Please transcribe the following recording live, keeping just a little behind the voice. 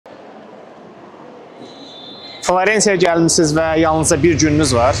Florensiyaya gəlmişsiniz və yalnızca bir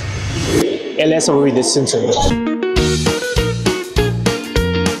gününüz var. Elə isə bu video sizin üçündür.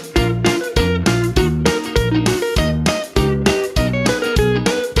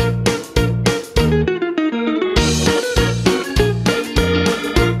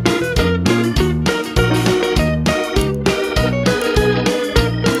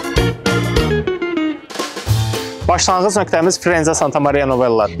 Başlanğıc nöqtəmiz Piazza Marione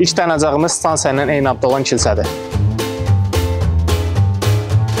Olar. İlk dayanacağımız stansiya ilə eyni adda olan kilsədir.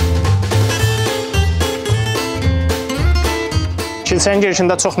 Kilsənin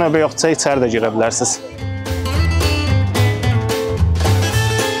girişində çox növbə yoxdursa, içəri də girə bilərsiniz.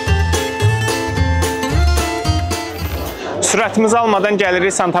 Sürətimizi almadan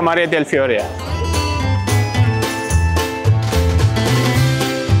gəlirik Trattoria Marione.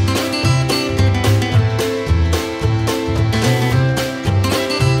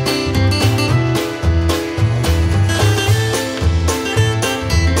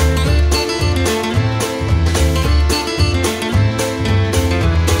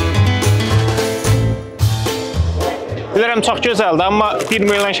 Bilirəm, çox gözəldir, amma 1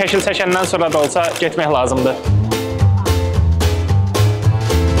 milyon şəkil çəkəndən sonra da olsa getmək lazımdır.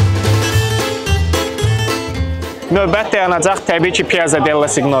 Növbət dayanacaq təbii ki Piazza della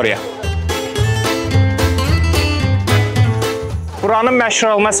Signoria. Buranın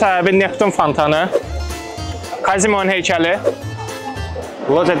məşhur olma səbəbi Neptun fontanı, Kazimon heykəli,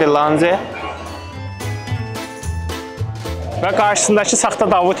 Loja de Lanze və qarşısındakı saxta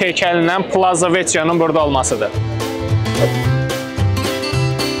Davud heykəlindən Piazza Vecchio'nun burada olmasıdır.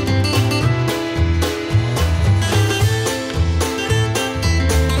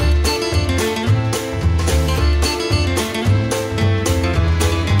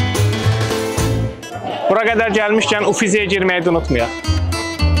 Bura qədər gəlmişkən Uffiziyə girməyi də unutmayaq.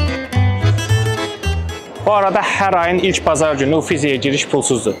 Bu arada hər ayın ilk bazar günü Uffiziyə giriş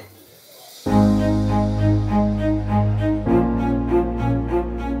pulsuzdur.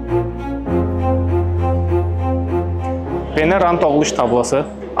 Veneranın doğuluş tablosu,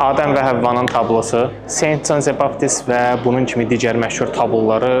 Adəm və Həvvanın tablosu, Saint John the Baptist və bunun kimi digər məşhur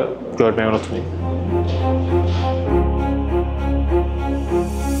tabloları görməyi unutmayın.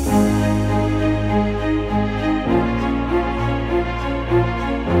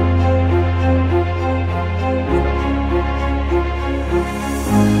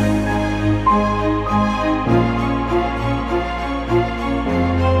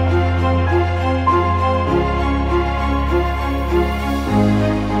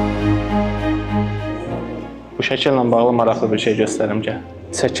 Bu şəkillə bağlı maraqlı bir şey göstərim ki,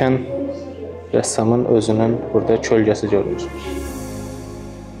 çəkən rəssamın özünün burada kölgəsi görünür.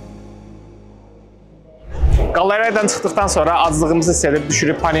 Qaleriyadan çıxdıqdan sonra aclığımızı hiss edib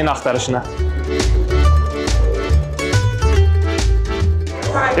düşürüb panin axtarışına.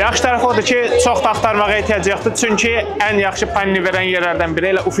 Yaxşı tərəf odur ki, çox da axtarmağa ehtiyac yoxdur, çünki ən yaxşı panini verən yerlərdən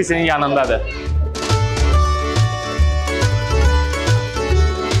biri elə Uffizinin yanındadır.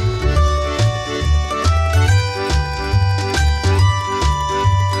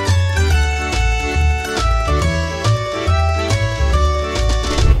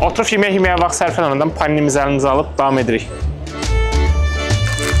 Oturub yeməyə vaxt sərf etmədən paninimizi əlimizə alıb davam edirik.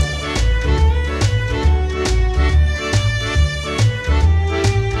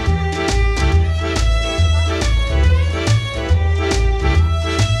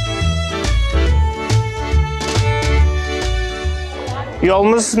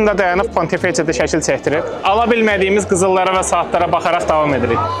 Yolumuz üstündə dayanıb Ponte Vecchio'da şəkil çəkdirib, ala bilmədiyimiz qızıllara və saatlara baxaraq davam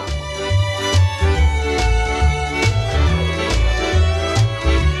edirik.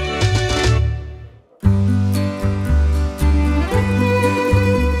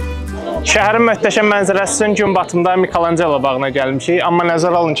 Şəhərin möhtəşəm mənzərəsi üçün gün batımda Michelangelo bağına gəlmişik, amma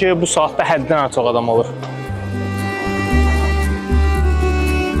nəzər alın ki, bu saatda həddindən çox adam olur.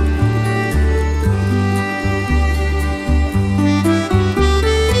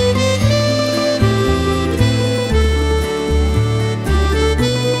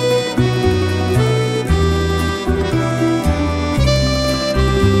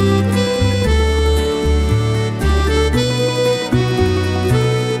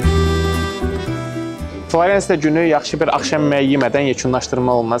 Florensiyada günü yaxşı bir axşam yeməyi yemədən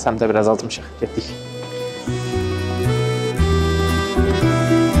yekunlaşdırma olmaz, həm də biraz azmışıq. Getdik.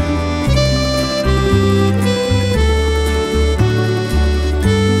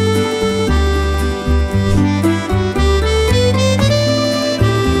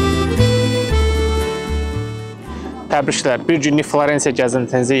 Təbriklər, bir günlük Florensiya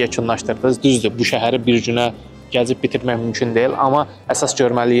gəzintinizi yekunlaşdırdınız. Düzdür, bu şəhəri bir günə gəzib bitirmək mümkün deyil, amma əsas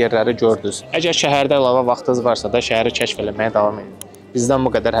görməli yerləri gördünüz. Əgər şəhərdə əlavə vaxtınız varsa da şəhəri kəşf etməyə davam edin. Bizdən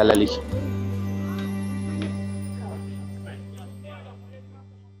bu qədər hələlik.